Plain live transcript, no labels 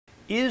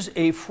Is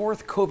a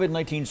fourth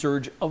COVID-19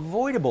 surge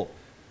avoidable?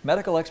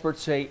 Medical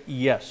experts say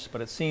yes, but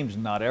it seems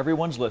not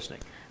everyone's listening.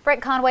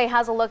 Britt Conway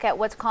has a look at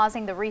what's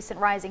causing the recent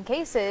rise in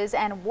cases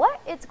and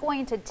what it's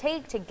going to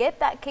take to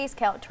get that case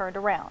count turned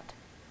around.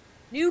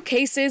 New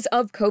cases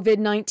of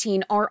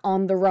COVID-19 are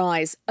on the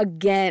rise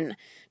again.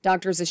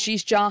 Doctors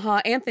Ashish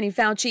Jha, Anthony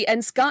Fauci,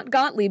 and Scott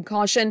Gottlieb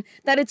caution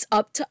that it's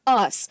up to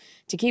us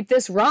to keep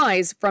this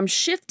rise from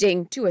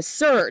shifting to a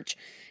surge.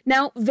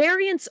 Now,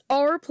 variants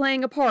are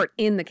playing a part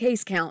in the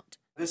case count.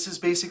 This is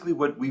basically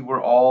what we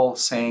were all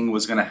saying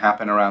was going to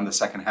happen around the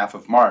second half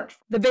of March.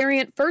 The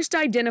variant first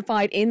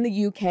identified in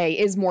the UK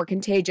is more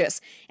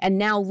contagious and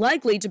now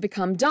likely to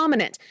become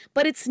dominant,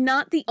 but it's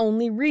not the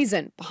only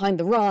reason behind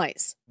the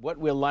rise. What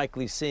we're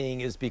likely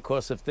seeing is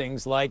because of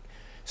things like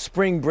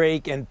spring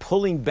break and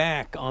pulling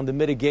back on the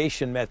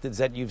mitigation methods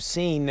that you've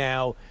seen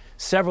now.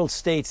 Several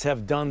states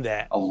have done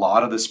that. A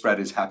lot of the spread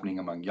is happening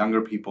among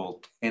younger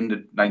people, 10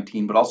 to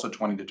 19, but also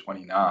 20 to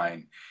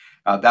 29.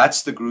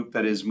 That's the group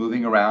that is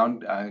moving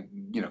around, kind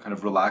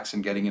of relaxed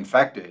and getting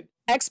infected.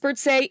 Experts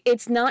say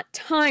it's not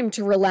time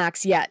to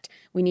relax yet.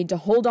 We need to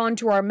hold on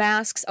to our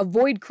masks,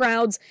 avoid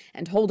crowds,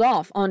 and hold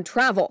off on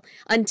travel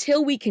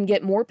until we can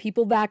get more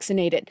people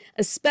vaccinated,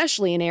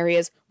 especially in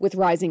areas with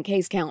rising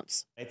case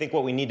counts. I think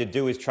what we need to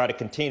do is try to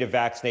continue to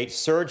vaccinate,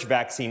 surge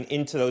vaccine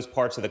into those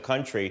parts of the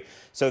country.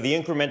 So the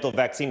incremental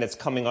vaccine that's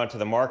coming onto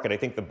the market, I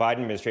think the Biden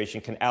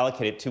administration can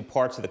allocate it to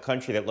parts of the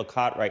country that look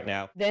hot right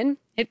now. Then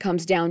it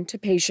comes down to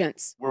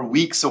patience. We're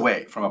weeks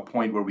away from a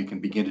point where we can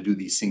begin to do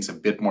these things a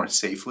bit more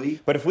safely.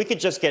 But if we could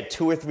just get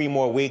 2 or 3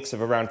 more weeks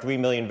of around 3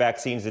 million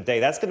vaccines a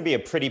day, that's going to be a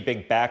pretty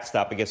big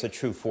backstop against a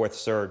true fourth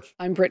surge.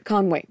 I'm Britt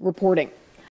Conway reporting.